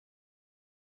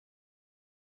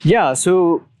Yeah,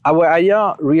 so our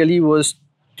idea really was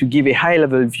to give a high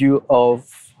level view of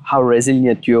how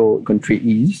resilient your country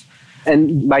is.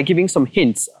 And by giving some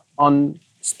hints on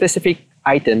specific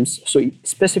items, so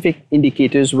specific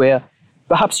indicators where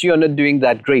perhaps you're not doing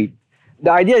that great.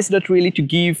 The idea is not really to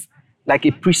give like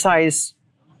a precise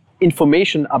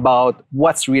information about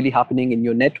what's really happening in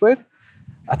your network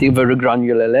at a very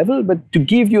granular level, but to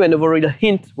give you an overall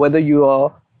hint whether you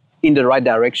are in the right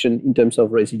direction in terms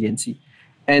of resiliency.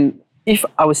 And if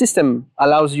our system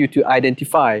allows you to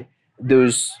identify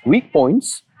those weak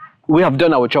points, we have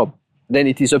done our job. Then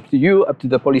it is up to you, up to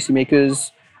the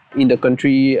policymakers in the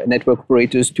country, network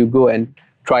operators to go and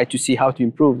try to see how to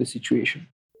improve the situation.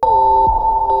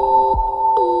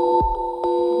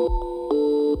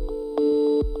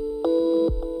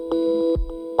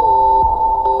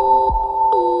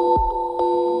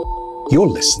 You're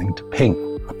listening to Ping,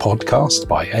 a podcast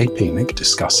by APNIC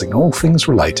discussing all things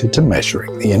related to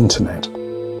measuring the internet.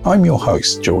 I'm your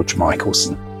host, George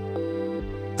Michelson.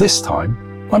 This time,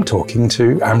 I'm talking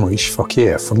to Amrish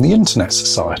Fakir from the Internet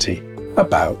Society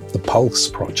about the Pulse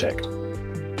project.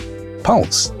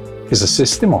 Pulse is a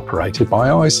system operated by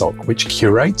IZOC which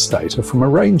curates data from a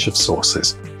range of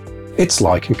sources. It's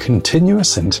like a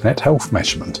continuous internet health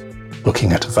measurement,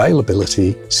 looking at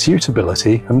availability,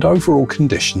 suitability, and overall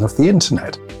condition of the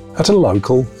internet at a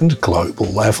local and global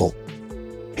level.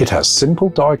 It has simple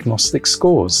diagnostic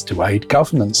scores to aid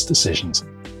governance decisions.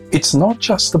 It's not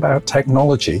just about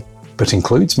technology, but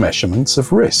includes measurements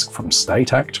of risk from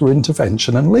state actor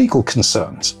intervention and legal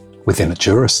concerns within a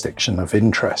jurisdiction of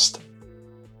interest.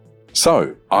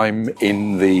 So, I'm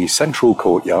in the central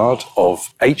courtyard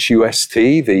of HUST,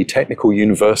 the Technical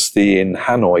University in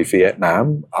Hanoi,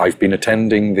 Vietnam. I've been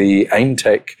attending the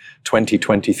AIMTech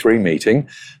 2023 meeting,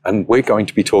 and we're going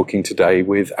to be talking today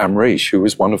with Amrish, who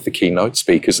was one of the keynote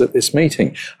speakers at this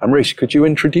meeting. Amrish, could you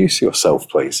introduce yourself,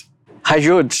 please? Hi,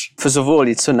 George. First of all,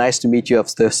 it's so nice to meet you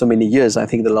after so many years. I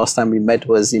think the last time we met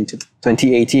was in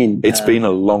 2018. It's been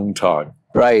a long time.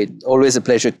 Right. Always a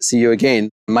pleasure to see you again.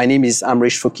 My name is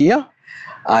Amrish Fakir.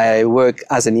 I work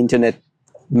as an internet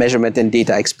measurement and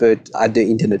data expert at the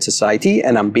Internet Society,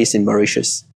 and I'm based in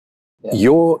Mauritius. Yeah.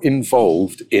 You're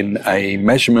involved in a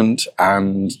measurement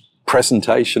and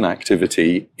presentation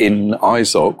activity in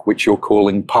IZOC, which you're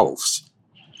calling Pulse.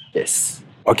 Yes.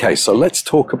 Okay, so let's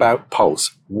talk about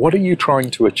Pulse. What are you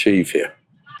trying to achieve here?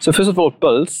 So first of all,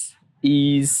 Pulse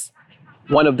is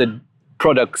one of the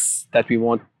products that we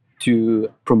want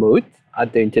to promote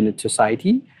at the Internet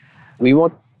Society. We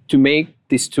want to make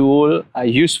this tool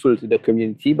useful to the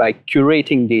community by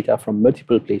curating data from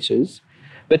multiple places,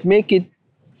 but make it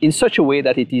in such a way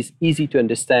that it is easy to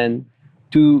understand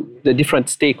to the different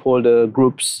stakeholder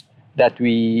groups that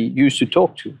we used to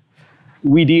talk to.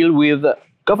 We deal with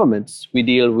governments, we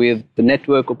deal with the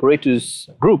network operators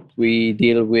group, we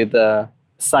deal with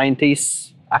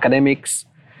scientists, academics.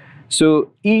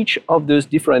 So each of those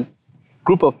different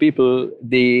group of people,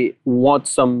 they want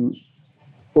some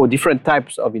or different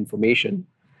types of information.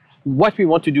 What we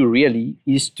want to do really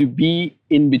is to be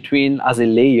in between as a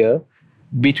layer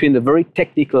between the very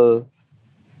technical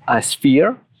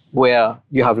sphere where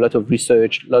you have a lot of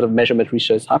research, a lot of measurement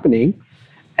research happening,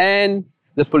 and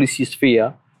the policy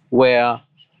sphere where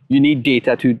you need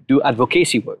data to do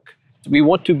advocacy work. We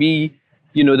want to be,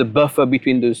 the buffer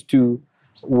between those two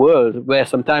worlds where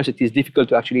sometimes it is difficult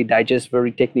to actually digest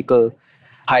very technical,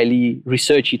 highly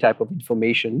researchy type of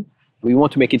information. We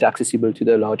want to make it accessible to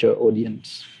the larger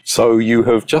audience. So you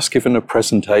have just given a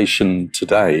presentation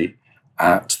today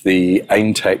at the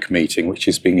AIMTech meeting, which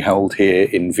is being held here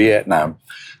in Vietnam.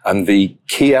 And the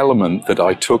key element that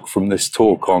I took from this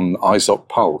talk on IZOC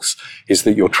Pulse is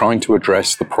that you're trying to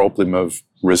address the problem of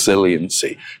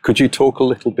resiliency. Could you talk a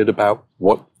little bit about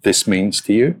what this means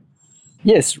to you?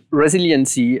 Yes,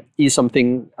 resiliency is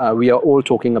something we are all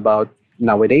talking about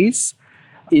nowadays.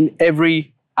 In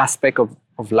every aspect of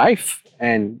life,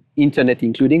 and internet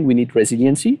including, we need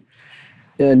resiliency.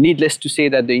 Needless to say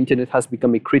that the internet has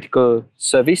become a critical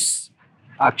service.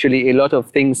 Actually, a lot of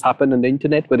things happen on the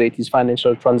internet, whether it is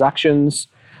financial transactions,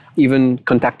 even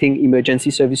contacting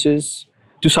emergency services.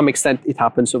 To some extent, it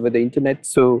happens over the internet.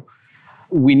 So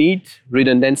we need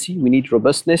redundancy, we need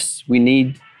robustness, we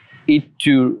need it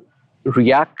to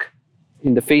react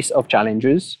in the face of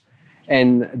challenges.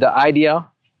 And the idea,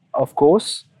 of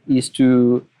course, is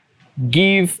to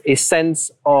give a sense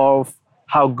of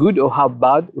how good or how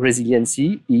bad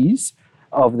resiliency is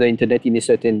of the internet in a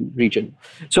certain region.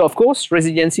 So, of course,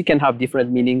 resiliency can have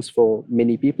different meanings for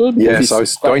many people. Yes, I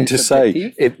was going to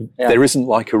say, there isn't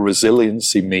like a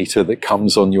resiliency meter that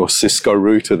comes on your Cisco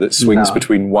router that swings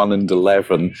between 1 and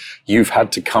 11. You've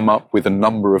had to come up with a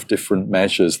number of different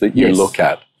measures that you look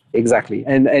at. Exactly.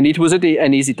 And it wasn't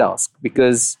an easy task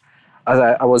because, as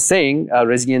I was saying,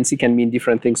 resiliency can mean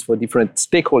different things for different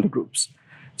stakeholder groups.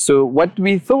 So what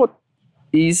we thought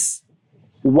is,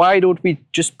 why don't we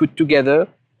just put together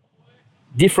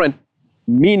different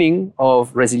meaning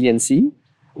of resiliency,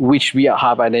 which we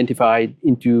have identified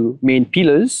into main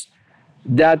pillars,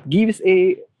 that gives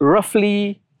a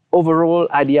roughly overall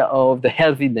idea of the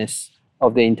healthiness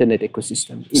of the internet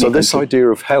ecosystem. So this idea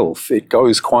of health, it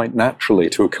goes quite naturally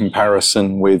to a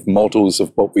comparison with models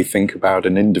of what we think about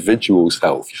an individual's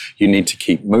health. You need to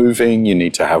keep moving, you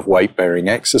need to have weight-bearing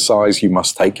exercise, you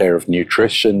must take care of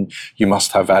nutrition, you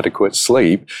must have adequate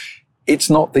sleep. It's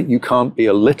not that you can't be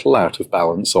a little out of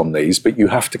balance on these, but you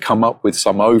have to come up with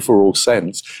some overall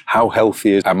sense. How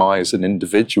healthy am I as an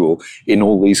individual in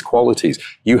all these qualities?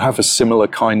 You have a similar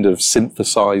kind of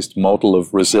synthesized model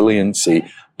of resiliency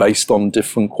based on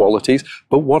different qualities.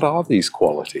 But what are these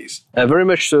qualities? Very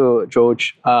much so,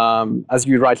 George. As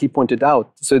you rightly pointed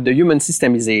out, so the human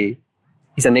system is an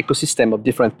ecosystem of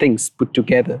different things put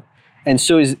together. And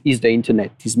so is the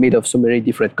internet. It's made of so many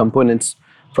different components,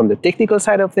 from the technical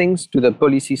side of things to the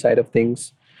policy side of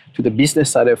things to the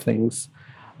business side of things.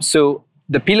 So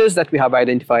the pillars that we have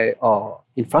identified are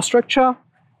infrastructure,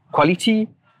 quality,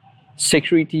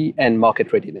 security, and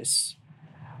market readiness.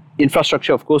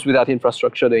 Infrastructure, of course, without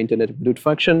infrastructure, the internet would not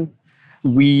function.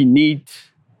 We need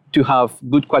to have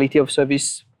good quality of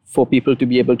service for people to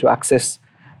be able to access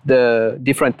the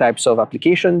different types of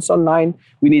applications online.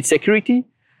 We need security.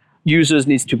 Users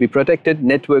need to be protected.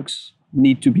 Networks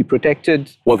need to be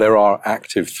protected. Well, there are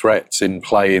active threats in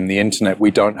play in the internet we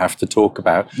don't have to talk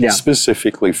about,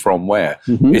 specifically from where.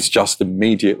 It's just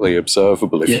immediately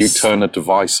observable. If you turn a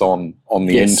device on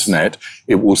the internet,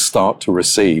 it will start to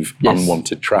receive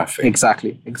unwanted traffic.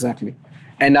 Exactly.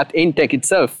 And at Intech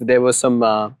itself, there was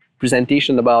some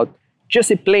presentation about just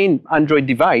a plain Android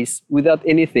device without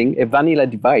anything, a vanilla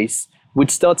device, would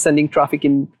start sending traffic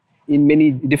in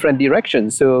many different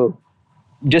directions. So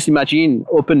just imagine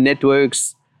open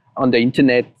networks on the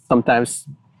internet, sometimes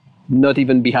not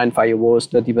even behind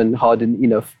firewalls, not even hardened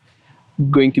enough,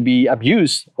 going to be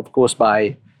abused, of course,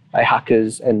 by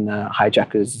hackers and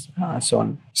hijackers, so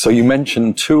on. So you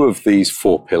mentioned two of these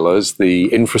four pillars,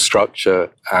 the infrastructure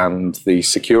and the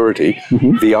security.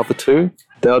 The other two?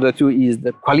 The other two is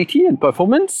the quality and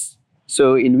performance,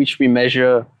 so in which we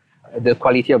measure the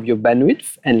quality of your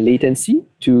bandwidth and latency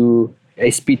to a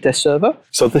speed test server.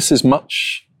 So this is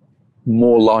much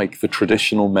more like the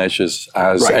traditional measures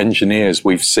as engineers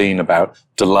we've seen about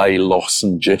delay, loss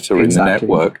and jitter in the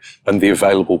network and the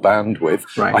available bandwidth.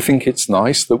 I think it's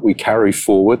nice that we carry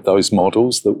forward those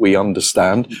models that we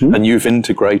understand and you've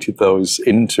integrated those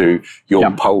into your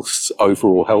Pulse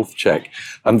overall health check.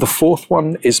 And the fourth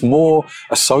one is more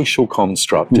a social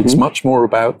construct. It's much more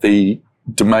about the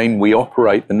domain we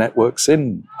operate the networks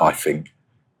in, I think.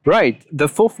 Right. The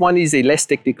fourth one is a less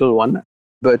technical one,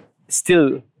 but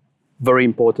still very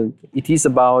important. It is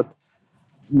about,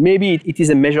 maybe it is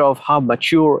a measure of how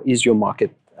mature is your market.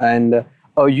 And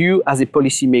are you, as a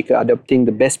policymaker, adopting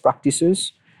the best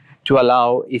practices to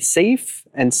allow a safe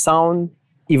and sound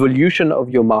evolution of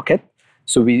your market?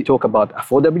 So we talk about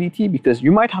affordability, because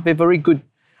you might have a very good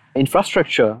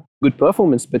infrastructure, good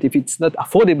performance, but if it's not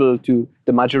affordable to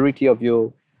the majority of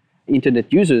your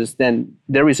internet users, then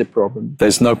there is a problem.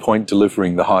 There's no point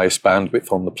delivering the highest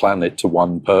bandwidth on the planet to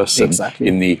one person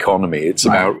in the economy. It's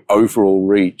about overall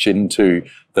reach into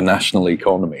the national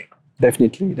economy.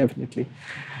 Definitely.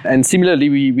 And similarly,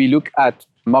 we look at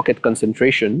market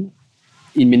concentration.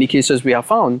 In many cases, we have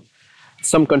found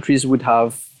some countries would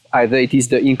have either it is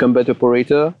the incumbent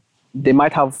operator, they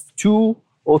might have 2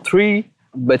 or 3,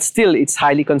 but still it's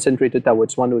highly concentrated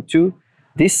towards 1 or 2.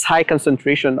 This high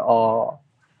concentration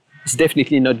is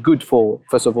definitely not good for,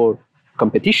 first of all,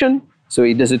 competition. So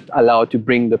it doesn't allow to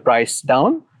bring the price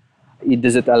down. It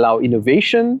doesn't allow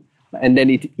innovation. And then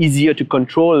it's easier to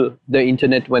control the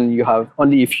internet when you have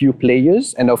only a few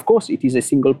players. And of course, it is a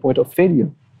single point of failure.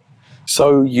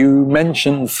 So you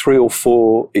mentioned 3 or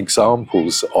 4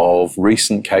 examples of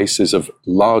recent cases of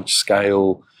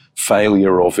large-scale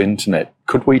failure of internet.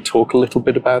 Could we talk a little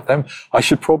bit about them? I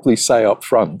should probably say up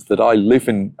front that I live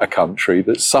in a country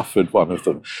that suffered one of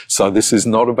them. So this is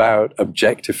not about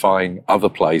objectifying other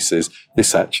places.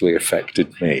 This actually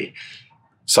affected me.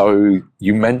 So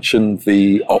you mentioned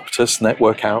the Optus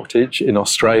network outage in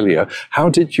Australia. How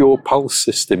did your Pulse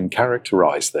system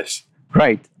characterize this?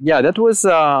 Right. Yeah, that was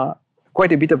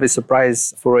quite a bit of a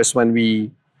surprise for us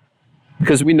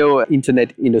because we know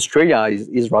internet in Australia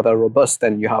is rather robust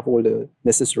and you have all the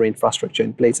necessary infrastructure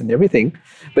in place and everything.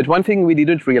 But one thing we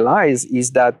didn't realize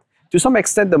is that to some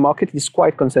extent the market is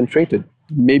quite concentrated.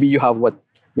 Maybe you have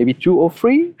maybe 2 or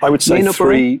 3? I would say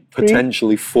three,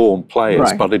 potentially 4 players,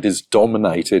 right. But it is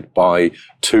dominated by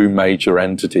 2 major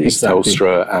entities, exactly.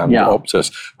 Telstra and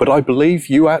Optus. But I believe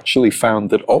you actually found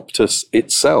that Optus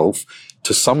itself,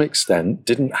 to some extent,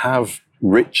 didn't have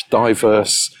rich,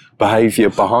 diverse behavior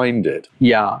behind it.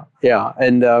 Yeah.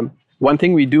 And one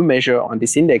thing we do measure on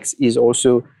this index is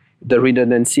also the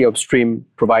redundancy of upstream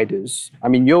providers. I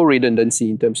mean, your redundancy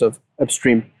in terms of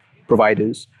upstream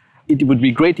providers. It would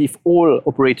be great if all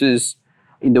operators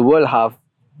in the world have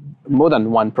more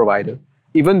than one provider.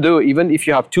 Even if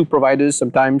you have 2 providers,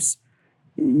 sometimes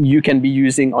you can be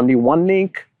using only one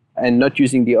link and not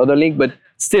using the other link. But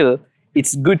still,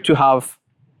 it's good to have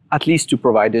at least 2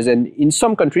 providers. And in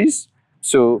some countries,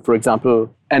 so for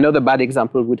example, another bad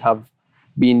example would have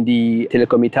been the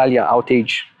Telecom Italia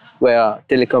outage, where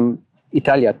Telecom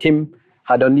Italia, TIM,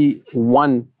 had only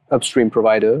one upstream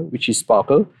provider, which is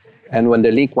Sparkle. And when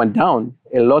the link went down,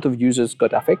 a lot of users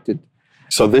got affected.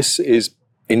 So this is,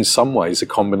 in some ways, a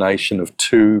combination of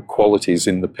 2 qualities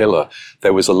in the pillar.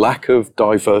 There was a lack of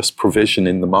diverse provision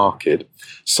in the market.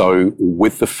 So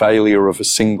with the failure of a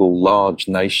single large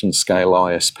nation-scale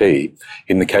ISP,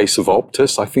 in the case of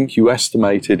Optus, I think you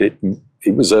estimated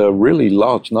it was a really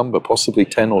large number, possibly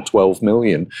 10 or 12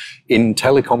 million. In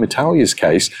Telecom Italia's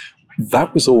case,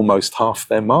 that was almost half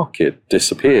their market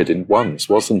disappeared in once,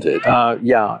 wasn't it?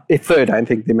 Yeah, a third, I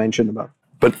think they mentioned about.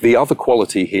 But the other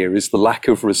quality here is the lack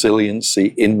of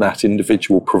resiliency in that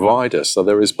individual provider. So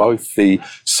there is both the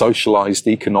socialized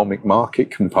economic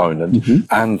market component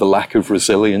and the lack of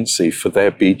resiliency for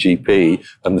their BGP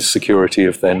and the security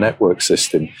of their network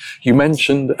system. You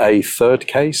mentioned a third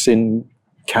case in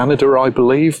Canada, I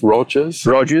believe, Rogers.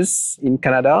 Rogers in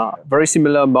Canada, very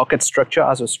similar market structure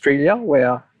as Australia,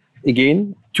 where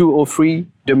again, 2 or 3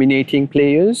 dominating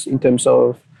players in terms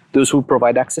of those who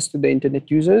provide access to the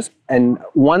internet users. And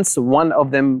once one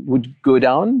of them would go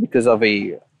down because of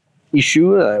a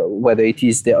issue, whether it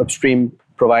is the upstream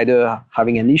provider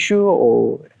having an issue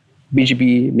or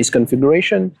BGP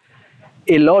misconfiguration,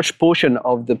 a large portion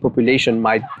of the population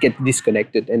might get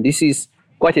disconnected. And this is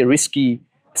quite a risky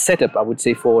setup, I would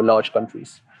say, for large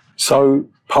countries. So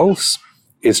Pulse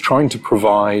is trying to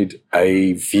provide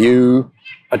a view,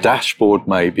 a dashboard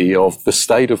maybe, of the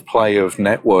state of play of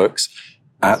networks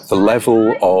at the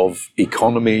level of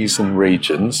economies and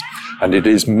regions, and it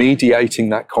is mediating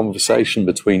that conversation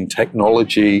between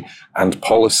technology and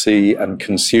policy and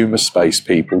consumer space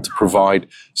people to provide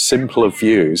simpler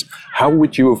views. How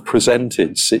would you have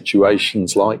presented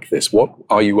situations like this? What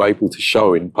are you able to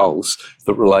show in Pulse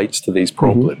that relates to these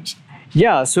problems?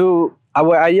 Yeah, so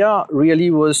our idea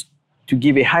really was to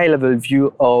give a high-level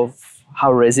view of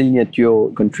how resilient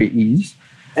your country is,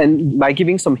 and by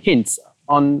giving some hints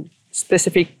on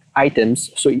specific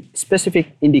items, so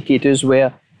specific indicators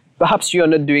where perhaps you're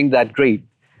not doing that great.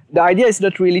 The idea is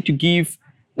not really to give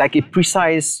like a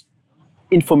precise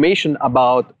information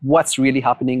about what's really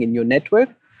happening in your network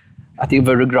at a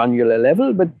very granular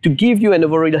level, but to give you an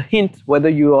overall hint whether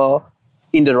you are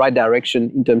in the right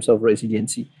direction in terms of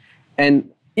resiliency. And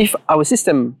if our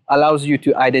system allows you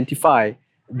to identify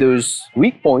those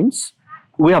weak points,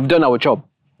 we have done our job.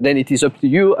 Then it is up to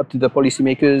you, up to the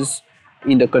policymakers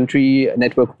in the country,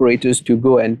 network operators, to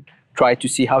go and try to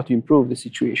see how to improve the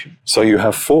situation. So you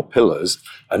have 4 pillars,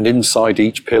 and inside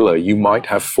each pillar you might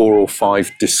have 4 or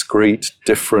 5 discrete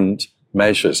different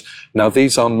measures. Now,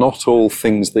 these are not all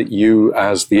things that you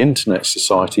as the Internet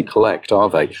Society collect, are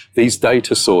they? These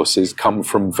data sources come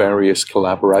from various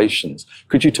collaborations.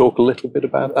 Could you talk a little bit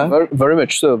about that? Very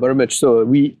much so, very much so.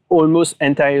 We almost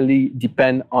entirely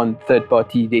depend on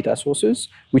third-party data sources,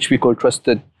 which we call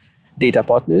trusted data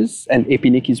partners, and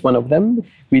APNIC is one of them.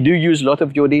 We do use a lot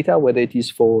of your data, whether it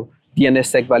is for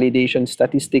DNSSEC validation,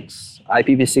 statistics,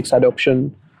 IPv6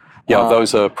 adoption. Yeah,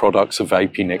 those are products of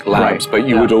APNIC Labs, right, but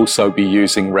you would also be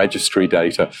using registry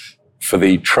data. For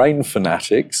the train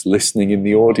fanatics listening in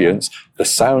the audience, the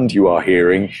sound you are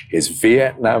hearing is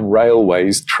Vietnam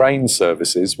Railway's train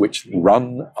services, which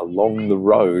run along the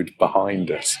road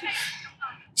behind us.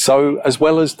 So, as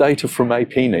well as data from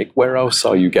APNIC, where else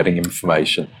are you getting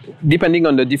information? Depending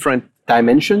on the different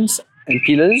dimensions and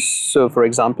pillars. So, for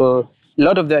example, a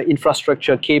lot of the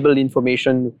infrastructure cable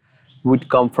information would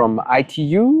come from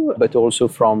ITU, but also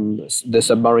from the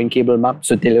submarine cable map,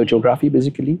 so telegeography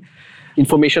basically.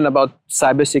 Information about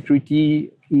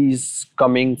cybersecurity is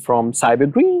coming from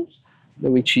CyberGreen,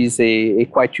 which is a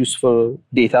quite useful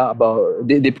data about,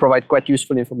 they provide quite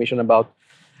useful information about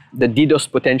the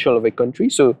DDoS potential of a country.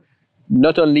 So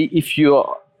not only if you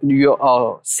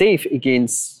are safe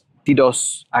against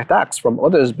DDoS attacks from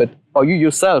others, but are you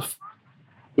yourself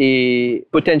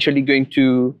potentially going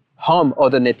to harm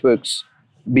other networks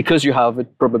because you have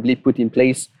probably put in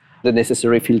place the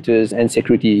necessary filters and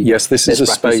security. Yes, this is a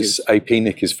practices. space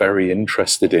APNIC is very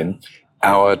interested in.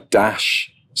 Our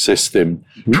Dash system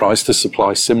tries to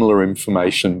supply similar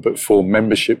information, but for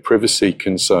membership privacy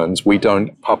concerns, we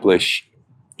don't publish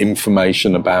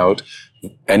information about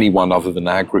anyone other than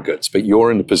aggregates, but you're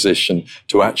in a position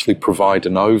to actually provide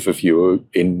an overview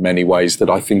in many ways that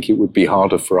I think it would be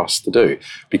harder for us to do,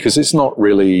 because it's not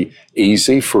really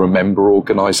easy for a member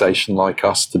organization like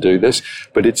us to do this.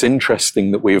 But it's interesting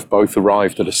that we have both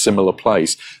arrived at a similar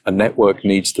place. A network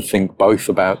needs to think both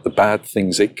about the bad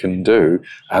things it can do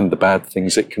and the bad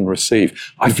things it can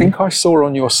receive. I think I saw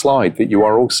on your slide that you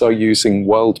are also using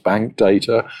World Bank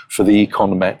data for the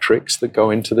econometrics that go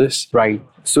into this. Right.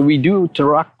 So we do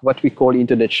track what we call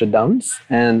internet shutdowns.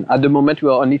 And at the moment, we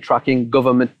are only tracking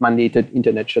government-mandated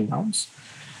internet shutdowns.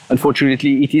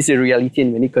 Unfortunately, it is a reality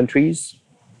in many countries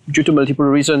due to multiple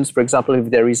reasons. For example,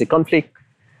 if there is a conflict,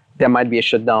 there might be a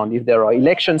shutdown. If there are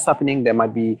elections happening, there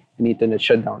might be an internet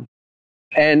shutdown.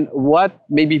 And what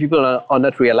maybe people are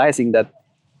not realizing that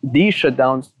these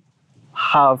shutdowns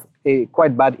have a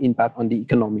quite bad impact on the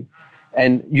economy.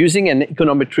 And using an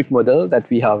econometric model that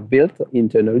we have built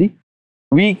internally,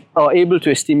 we are able to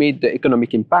estimate the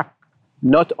economic impact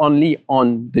not only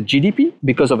on the GDP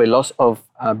because of a loss of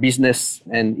business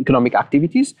and economic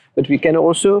activities, but we can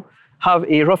also have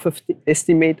a rough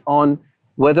estimate on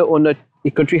whether or not a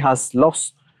country has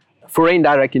lost foreign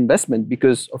direct investment.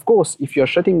 Because, of course, if you're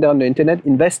shutting down the internet,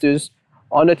 investors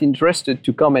are not interested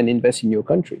to come and invest in your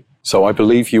country. So I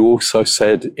believe you also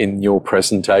said in your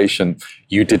presentation,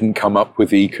 you didn't come up with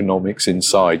the economics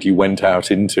inside. You went out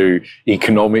into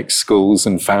economics schools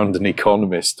and found an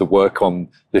economist to work on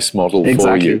this model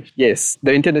for you. Yes.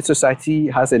 The Internet Society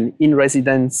has an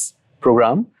in-residence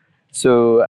program.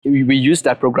 So we use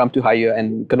that program to hire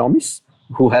an economist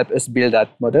who helped us build that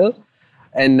model.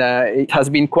 And it has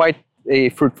been quite a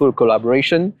fruitful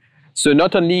collaboration. So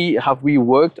not only have we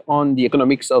worked on the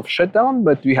economics of shutdown,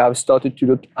 but we have started to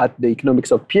look at the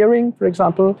economics of peering, for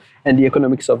example, and the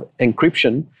economics of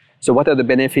encryption. So what are the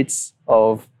benefits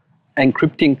of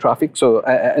encrypting traffic? So,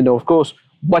 and of course,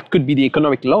 what could be the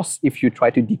economic loss if you try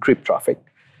to decrypt traffic?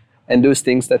 And those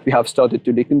things that we have started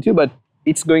to look into, but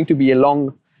it's going to be a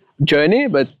long journey,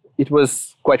 but it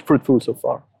was quite fruitful so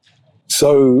far.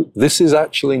 So this is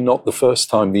actually not the first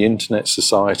time the Internet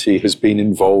Society has been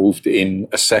involved in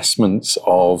assessments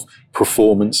of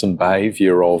performance and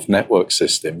behavior of network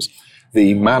systems.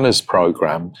 The Manners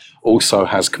program also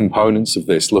has components of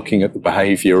this, looking at the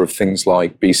behavior of things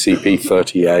like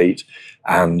BCP38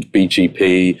 and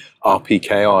BGP,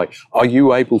 RPKI. Are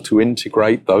you able to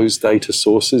integrate those data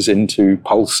sources into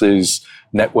Pulse's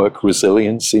network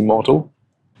resiliency model?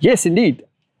 Yes, indeed.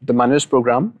 The Manners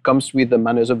program comes with the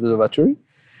Manners Observatory.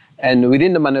 And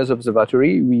within the Manners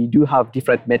Observatory, we do have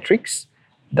different metrics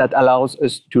that allows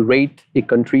us to rate a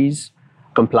country's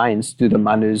compliance to the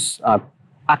Manners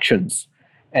actions.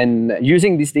 And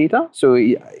using this data, so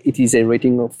it is a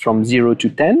rating from 0 to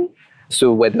 10.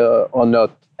 So whether or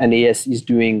not NAS is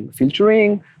doing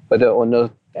filtering, whether or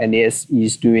not NAS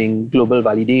is doing global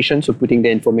validation, so putting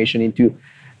the information into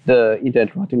the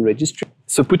Internet Routing Registry.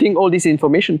 So putting all this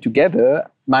information together,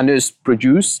 Manners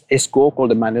produce a score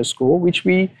called the Manners score, which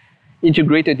we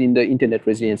integrated in the Internet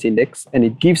Resilience Index, and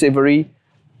it gives a very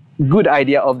good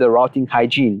idea of the routing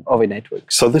hygiene of a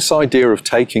network. So this idea of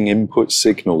taking input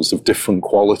signals of different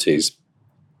qualities,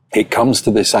 it comes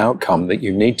to this outcome that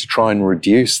you need to try and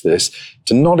reduce this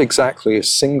to not exactly a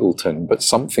singleton, but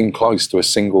something close to a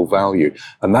single value.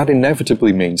 And that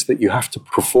inevitably means that you have to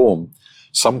perform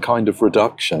some kind of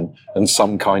reduction and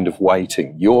some kind of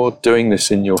weighting. You're doing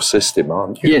this in your system,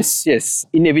 aren't you? Yes.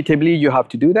 Inevitably, you have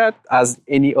to do that as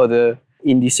any other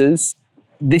indices.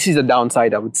 This is a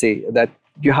downside, I would say, that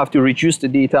you have to reduce the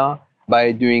data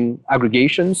by doing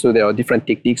aggregation. So there are different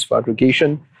techniques for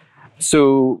aggregation.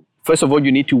 So first of all,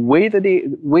 you need to weigh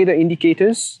the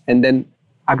indicators and then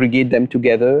aggregate them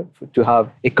together to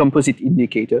have a composite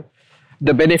indicator.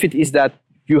 The benefit is that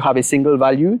you have a single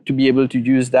value to be able to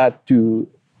use that to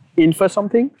infer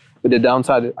something. But the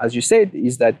downside, as you said,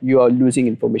 is that you are losing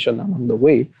information along the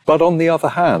way. But on the other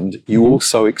hand, you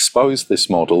also expose this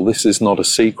model. This is not a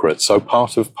secret. So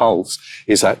part of Pulse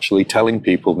is actually telling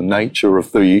people the nature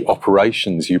of the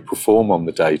operations you perform on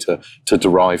the data to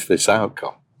derive this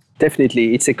outcome.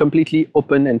 Definitely. It's a completely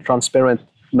open and transparent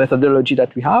methodology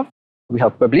that we have. We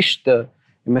have published the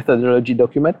methodology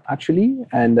document, actually,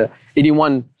 and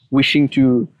anyone wishing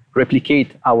to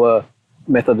replicate our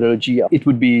methodology, it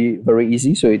would be very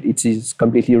easy. So it is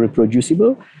completely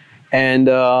reproducible. And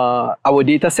our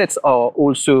data sets are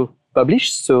also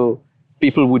published, so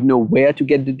people would know where to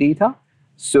get the data.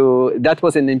 So that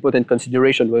was an important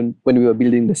consideration when we were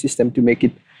building the system to make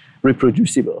it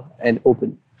reproducible and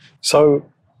open. So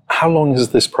how long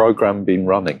has this program been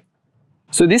running?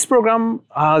 So this program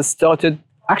has started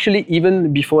actually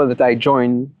even before that I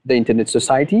joined the Internet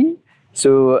Society.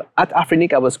 So at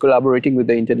Afrinic, I was collaborating with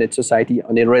the Internet Society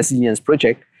on a resilience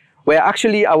project, where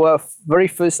actually our very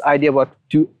first idea was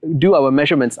to do our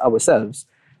measurements ourselves.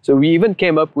 So we even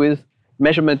came up with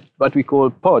measurement, what we call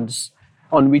pods,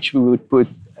 on which we would put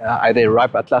either a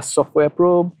RIPE Atlas software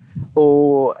probe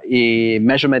or a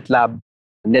measurement lab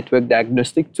network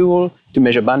diagnostic tool to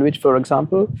measure bandwidth, for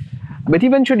example. But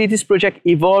eventually this project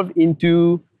evolved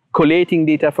into collating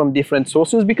data from different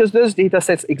sources because those data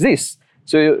sets exist.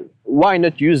 So why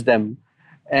not use them?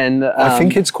 And I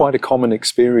think it's quite a common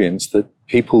experience that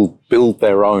people build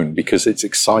their own because it's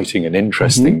exciting and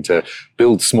interesting to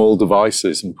build small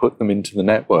devices and put them into the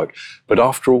network. But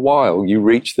after a while, you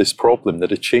reach this problem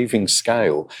that achieving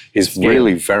scale is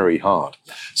really very hard.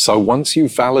 So once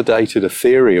you've validated a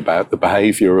theory about the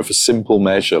behavior of a simple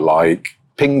measure like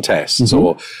ping tests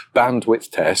or bandwidth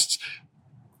tests,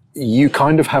 you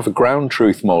kind of have a ground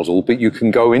truth model, but you can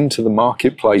go into the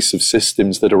marketplace of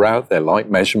systems that are out there like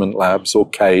Measurement Labs or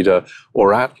CADA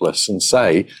or Atlas and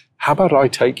say, how about I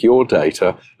take your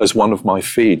data as one of my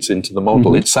feeds into the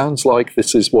model? It sounds like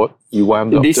this is what you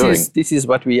wound up doing. This is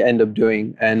what we end up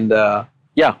doing. And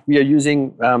we are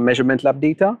using Measurement Lab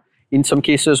data in some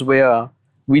cases where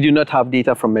we do not have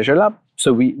data from Measure Lab.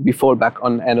 So we fall back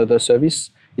on another service.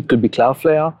 It could be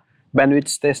Cloudflare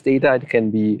bandwidth test data, it can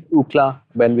be Ookla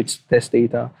bandwidth test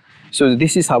data. So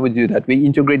this is how we do that. We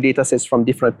integrate data sets from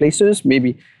different places,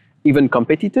 maybe even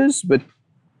competitors, but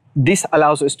this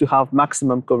allows us to have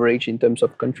maximum coverage in terms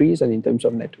of countries and in terms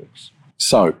of networks.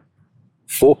 So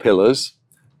 4 pillars,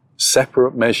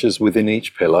 separate measures within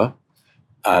each pillar,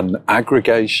 an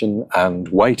aggregation and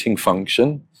weighting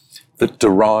function that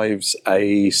derives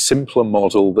a simpler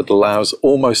model that allows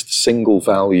almost a single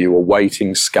value, a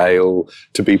weighting scale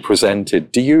to be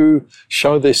presented. Do you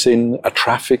show this in a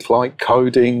traffic light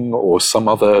coding or some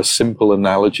other simple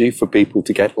analogy for people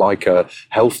to get like a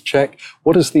health check?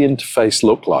 What does the interface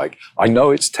look like? I know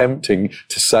it's tempting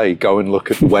to say, go and look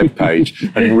at the web page,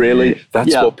 and really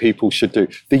that's what people should do.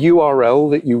 The URL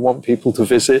that you want people to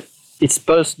visit? It's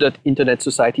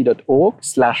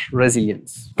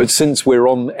pulse.internetsociety.org/resilience. But since we're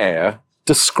on air,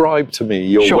 describe to me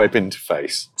your web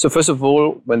interface. So first of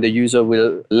all, when the user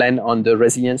will land on the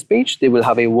resilience page, they will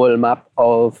have a world map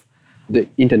of the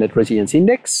Internet Resilience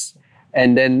Index.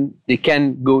 And then they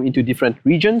can go into different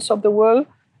regions of the world.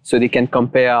 So they can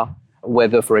compare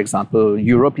whether, for example,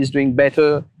 Europe is doing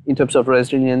better in terms of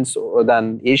resilience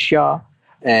than Asia.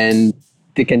 And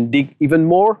they can dig even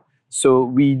more. So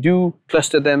we do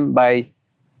cluster them by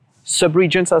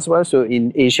sub-regions as well. So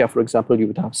in Asia, for example, you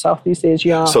would have Southeast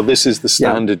Asia. So this is the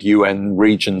standard UN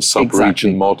region,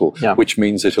 sub-region model, which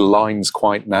means it aligns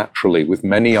quite naturally with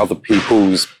many other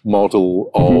people's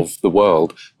model of the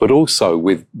world, but also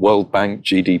with World Bank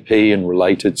GDP and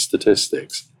related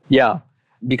statistics. Yeah,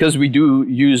 because we do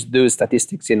use those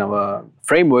statistics in our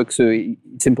framework, so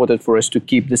it's important for us to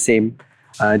keep the same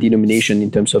denomination in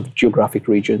terms of geographic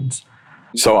regions.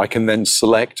 So I can then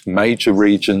select major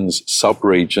regions,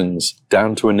 sub-regions,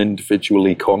 down to an individual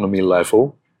economy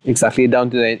level. Exactly,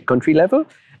 down to the country level.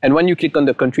 And when you click on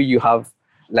the country, you have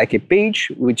like a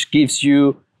page which gives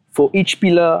you, for each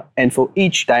pillar and for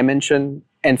each dimension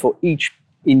and for each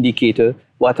indicator,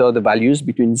 what are the values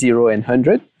between 0 and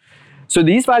 100. So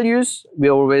these values, we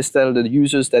always tell the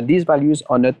users that these values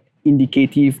are not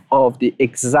indicative of the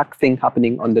exact thing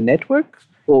happening on the network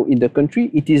or in the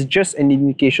country. It is just an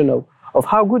indication of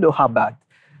how good or how bad.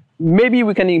 Maybe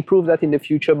we can improve that in the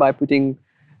future by putting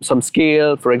some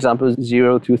scale. For example,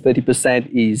 0 to 30%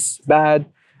 is bad,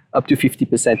 up to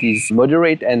 50% is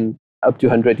moderate, and up to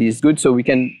 100 is good. So we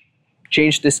can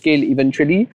change the scale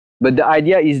eventually. But the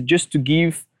idea is just to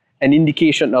give an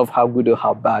indication of how good or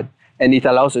how bad. And it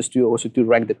allows us to also to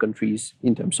rank the countries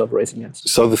in terms of resilience.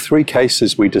 So the 3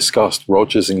 cases we discussed,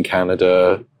 Rogers in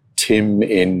Canada, TIM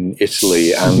in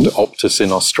Italy and Optus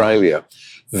in Australia,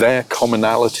 their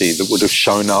commonality that would have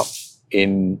shown up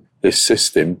in this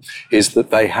system is that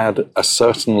they had a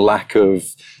certain lack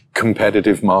of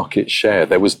competitive market share.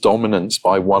 There was dominance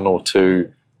by one or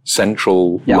two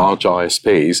central large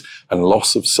ISPs, and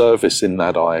loss of service in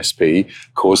that ISP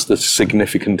caused a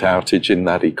significant outage in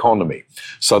that economy.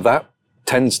 So that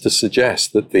tends to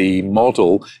suggest that the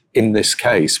model in this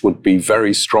case would be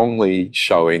very strongly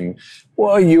showing,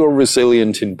 well, you're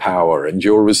resilient in power and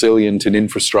you're resilient in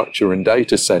infrastructure and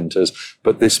data centers,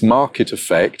 but this market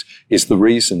effect is the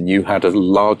reason you had a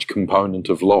large component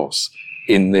of loss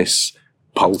in this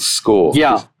pulse score.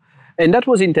 Yeah. And that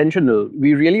was intentional.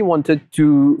 We really wanted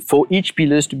for each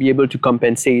pillars to be able to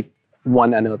compensate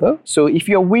one another. So if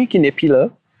you're weak in a pillar,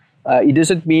 it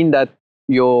doesn't mean that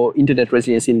your internet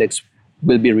resilience index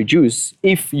will be reduced.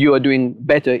 If you are doing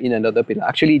better in another pillar,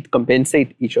 actually it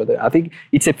compensates each other. I think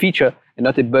it's a feature and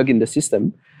not a bug in the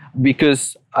system,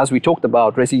 because as we talked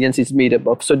about, resilience is made up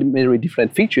of so many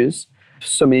different features,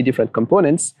 so many different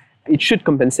components. It should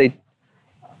compensate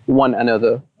one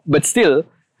another. But still,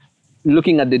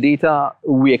 looking at the data,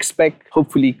 we expect,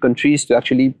 hopefully, countries to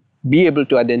actually be able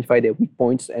to identify their weak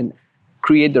points and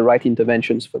create the right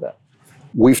interventions for that.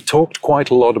 We've talked quite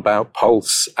a lot about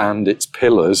Pulse and its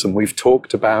pillars, and we've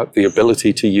talked about the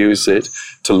ability to use it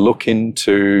to look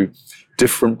into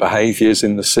different behaviors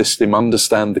in the system,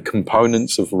 understand the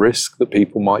components of risk that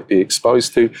people might be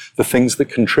exposed to, the things that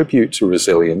contribute to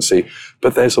resiliency.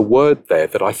 But there's a word there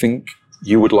that I think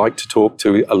you would like to talk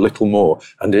to a little more,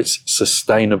 and it's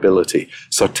sustainability.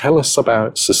 So tell us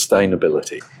about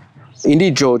sustainability.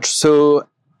 Indeed, George. So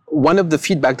one of the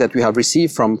feedback that we have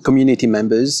received from community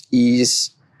members is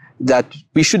that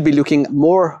we should be looking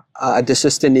more at the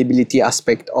sustainability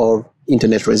aspect of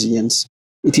internet resilience.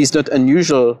 It is not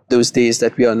unusual those days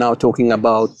that we are now talking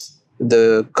about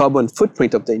the carbon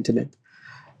footprint of the internet.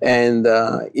 And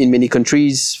in many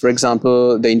countries, for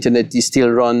example, the internet is still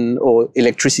run, or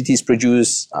electricity is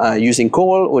produced using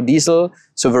coal or diesel,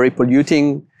 so very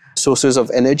polluting sources of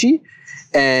energy.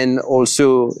 And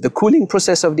also the cooling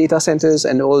process of data centers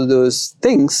and all those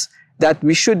things that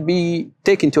we should be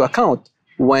take into account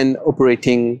when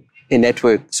operating a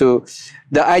network. So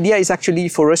the idea is actually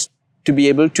for us to be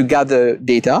able to gather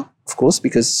data, of course,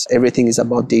 because everything is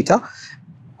about data,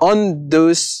 on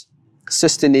those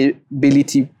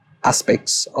sustainability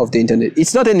aspects of the internet.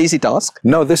 It's not an easy task.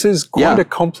 No, this is quite a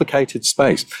complicated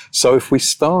space. So if we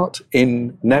start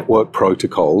in network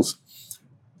protocols,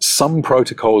 some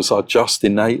protocols are just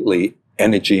innately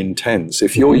energy intense.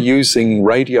 If you're using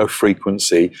radio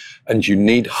frequency and you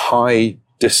need high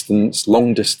distance,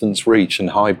 long distance reach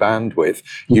and high bandwidth,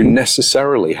 you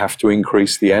necessarily have to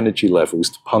increase the energy levels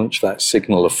to punch that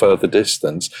signal a further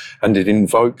distance, and it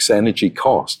invokes energy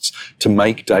costs to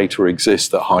make data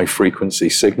exist at high frequency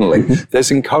signaling. There's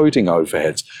encoding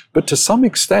overheads, but to some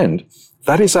extent,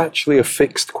 that is actually a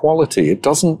fixed quality. It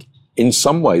doesn't in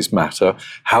some ways matter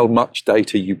how much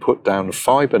data you put down a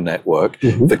fiber network.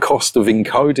 The cost of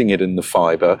encoding it in the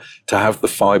fiber to have the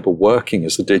fiber working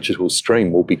as a digital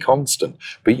stream will be constant.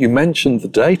 But you mentioned the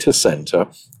data center.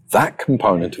 That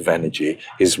component of energy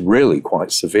is really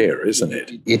quite severe, isn't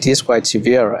it? It is quite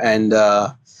severe. And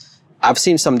I've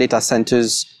seen some data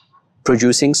centers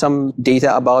producing some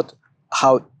data about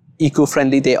how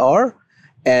eco-friendly they are.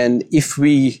 And if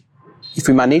we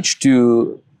manage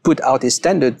to put out a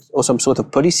standard or some sort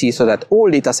of policy so that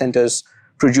all data centers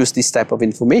produce this type of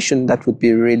information, that would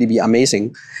really be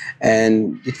amazing.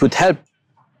 And it would help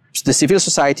the civil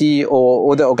society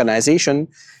or other organization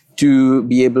to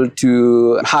be able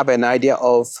to have an idea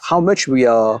of how much we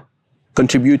are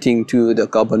contributing to the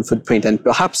carbon footprint and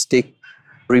perhaps take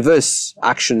reverse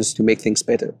actions to make things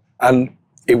better. And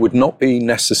it would not be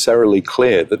necessarily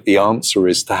clear that the answer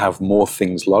is to have more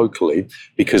things locally,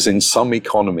 because in some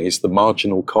economies, the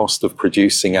marginal cost of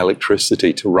producing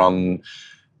electricity to run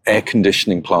air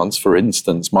conditioning plants, for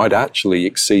instance, might actually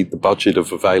exceed the budget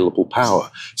of available power.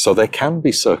 So there can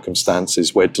be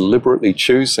circumstances where deliberately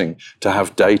choosing to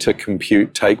have data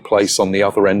compute take place on the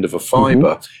other end of a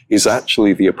fiber is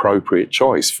actually the appropriate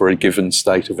choice for a given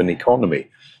state of an economy.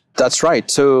 That's right.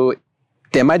 So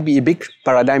there might be a big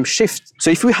paradigm shift. So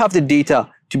if we have the data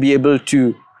to be able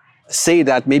to say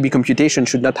that maybe computation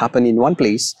should not happen in one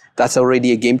place, that's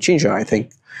already a game changer, I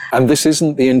think. And this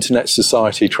isn't the Internet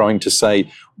Society trying to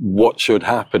say what should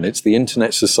happen. It's the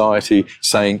Internet Society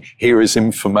saying, here is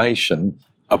information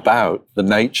about the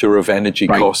nature of energy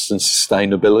costs and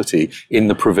sustainability in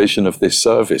the provision of this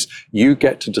service. You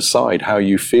get to decide how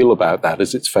you feel about that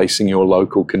as it's facing your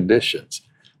local conditions.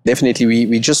 Definitely,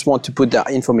 we just want to put that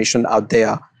information out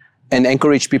there and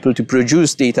encourage people to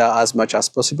produce data as much as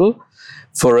possible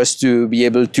for us to be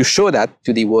able to show that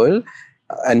to the world.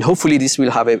 And hopefully this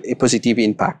will have a positive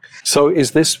impact. So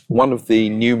is this one of the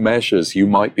new measures you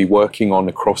might be working on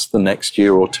across the next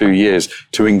year or 2 years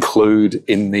to include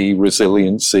in the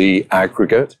resiliency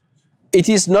aggregate? It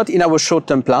is not in our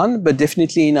short-term plan, but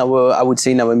definitely in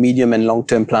our medium and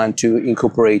long-term plan to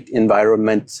incorporate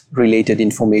environment-related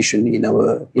information in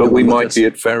our But we models. might be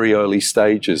at very early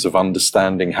stages of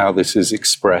understanding how this is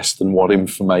expressed and what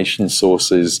information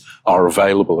sources are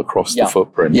available across the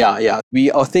footprint. Yeah.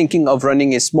 We are thinking of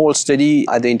running a small study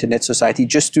at the Internet Society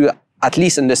just to at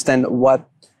least understand what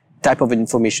type of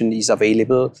information is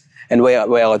available and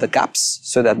where are the gaps,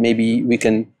 so that maybe we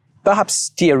can perhaps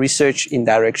steer research in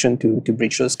direction to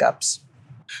bridge those gaps.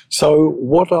 So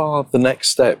what are the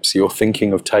next steps you're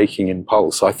thinking of taking in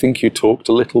Pulse? I think you talked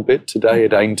a little bit today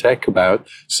at AIMTech about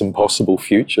some possible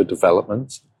future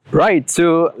developments. Right.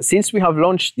 So since we have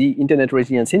launched the Internet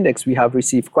Resilience Index, we have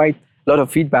received quite a lot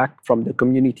of feedback from the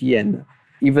community, and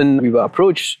even we were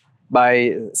approached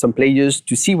by some players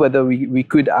to see whether we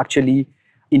could actually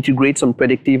integrate some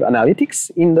predictive analytics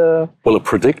in the... Well, a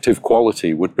predictive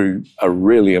quality would be a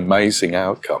really amazing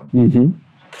outcome. Mm-hmm.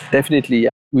 Definitely.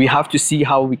 We have to see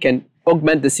how we can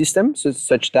augment the system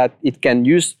such that it can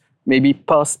use maybe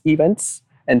past events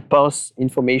and past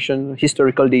information,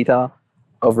 historical data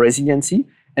of resiliency,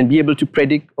 and be able to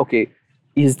predict, okay,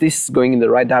 is this going in the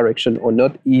right direction or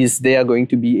not? Is there going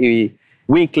to be a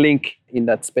weak link in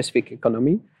that specific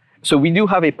economy? So we do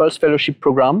have a Pulse Fellowship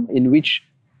program in which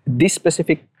this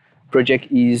specific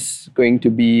project is going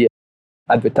to be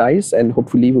advertised, and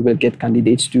hopefully we will get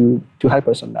candidates to help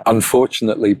us on that.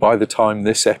 Unfortunately, by the time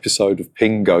this episode of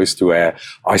Ping goes to air,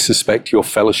 I suspect your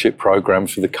fellowship program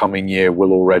for the coming year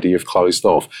will already have closed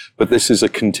off. But this is a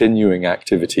continuing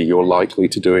activity you're likely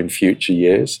to do in future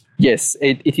years? Yes,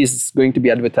 it is going to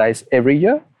be advertised every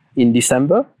year in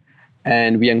December.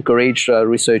 And we encourage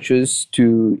researchers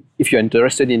to, if you're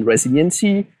interested in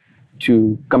resiliency,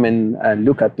 to come and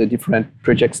look at the different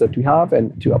projects that we have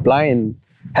and to apply and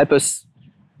help us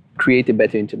create a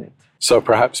better internet. So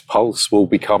perhaps Pulse will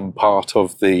become part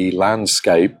of the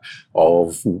landscape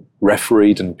of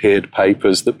refereed and peered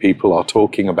papers that people are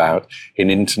talking about in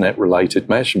internet-related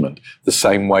measurement. The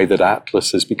same way that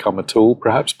Atlas has become a tool,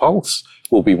 perhaps Pulse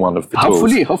will be one of the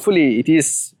tools. Hopefully, it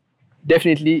is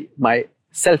definitely my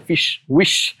selfish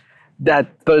wish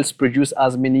that Pulse produce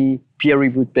as many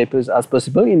peer-reviewed papers as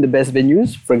possible in the best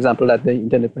venues, for example, at the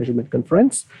Internet Measurement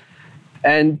Conference,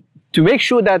 and to make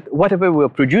sure that whatever we're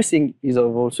producing is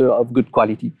also of good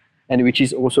quality and which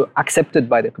is also accepted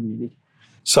by the community.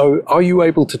 So are you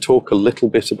able to talk a little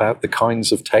bit about the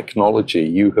kinds of technology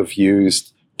you have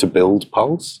used to build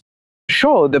Pulse?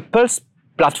 Sure. The Pulse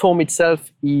platform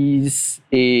itself is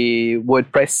a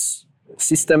WordPress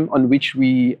system on which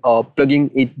we are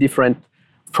plugging 8 different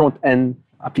front-end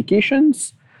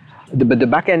applications. But the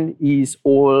backend is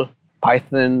all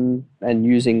Python and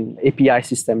using API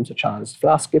systems such as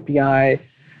Flask API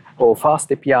or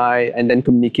Fast API, and then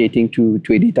communicating to a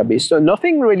database. So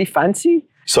nothing really fancy.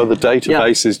 So the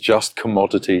database is just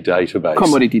commodity database.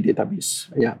 Commodity database,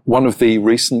 yeah. One of the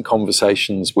recent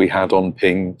conversations we had on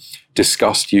Ping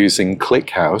discussed using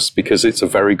ClickHouse because it's a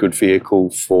very good vehicle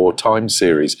for time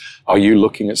series. Are you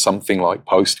looking at something like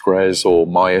Postgres or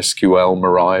MySQL,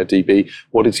 MariaDB?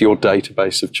 What is your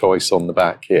database of choice on the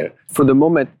back here? For the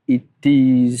moment, it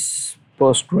is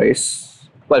Postgres.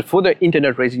 Well, for the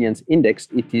Internet Resilience Index,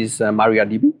 it is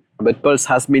MariaDB. But Pulse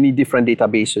has many different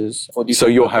databases. So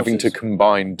you're having to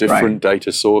combine different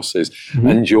data sources,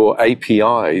 and your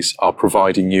APIs are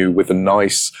providing you with a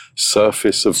nice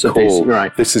surface of call.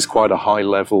 Right. This is quite a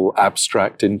high-level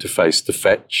abstract interface to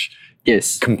fetch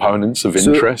components of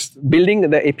interest. Building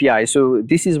the API. So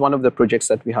this is one of the projects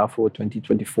that we have for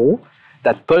 2024,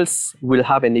 that Pulse will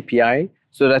have an API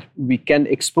so that we can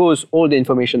expose all the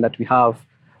information that we have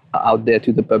out there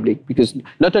to the public, because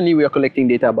not only we are collecting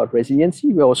data about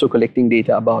resiliency, we're also collecting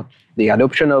data about the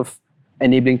adoption of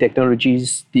enabling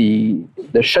technologies, the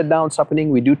shutdowns happening,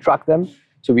 we do track them.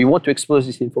 So we want to expose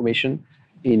this information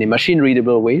in a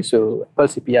machine-readable way. So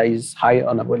Pulse API is high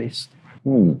on our list.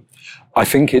 I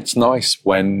think it's nice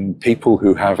when people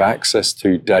who have access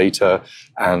to data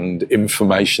and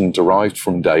information derived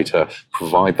from data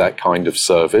provide that kind of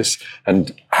service,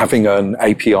 and having an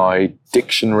API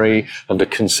dictionary and a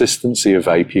consistency of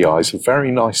APIs is a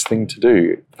very nice thing to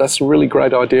do. That's a really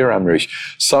great idea, Amrish.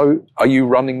 So are you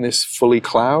running this fully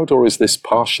cloud, or is this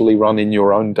partially run in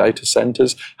your own data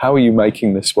centers? How are you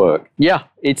making this work? Yeah,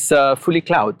 it's fully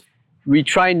cloud. We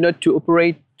try not to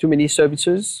operate too many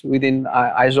services within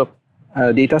IZOP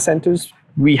data centers,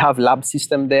 We have lab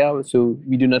system there, so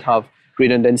we do not have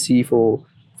redundancy for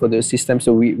the system.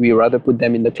 So we rather put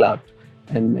them in the cloud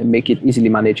and make it easily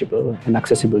manageable and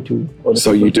accessible to other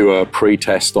So people. you do a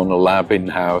pre-test on a lab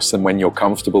in-house, and when you're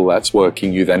comfortable that's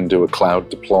working, you then do a cloud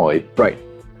deploy. Right.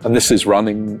 And this is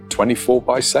running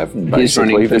 24/7, It is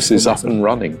running basically. This is up 24/7. and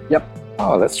running. Yep.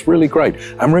 Oh, that's really great.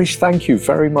 Amrish, thank you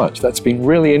very much. That's been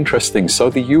really interesting. So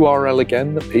the URL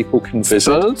again that people can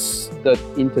visit?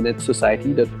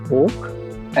 Pulse.internetsociety.org,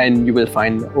 and you will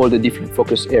find all the different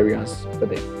focus areas for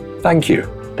there. Thank you.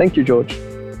 Thank you, George.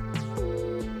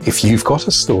 If you've got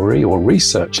a story or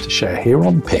research to share here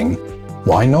on Ping,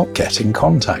 why not get in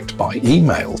contact by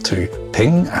email to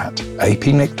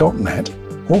ping@apnic.net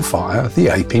or via the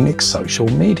APNIC social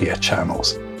media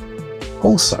channels.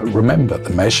 Also, remember the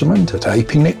Measurement at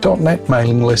apnic.net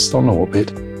mailing list on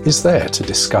Orbit is there to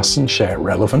discuss and share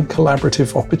relevant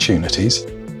collaborative opportunities,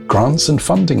 grants and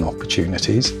funding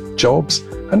opportunities, jobs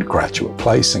and graduate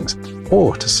placings,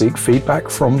 or to seek feedback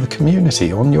from the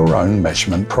community on your own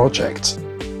measurement projects.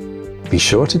 Be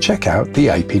sure to check out the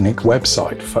APNIC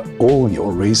website for all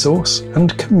your resource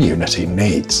and community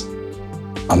needs.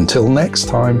 Until next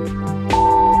time.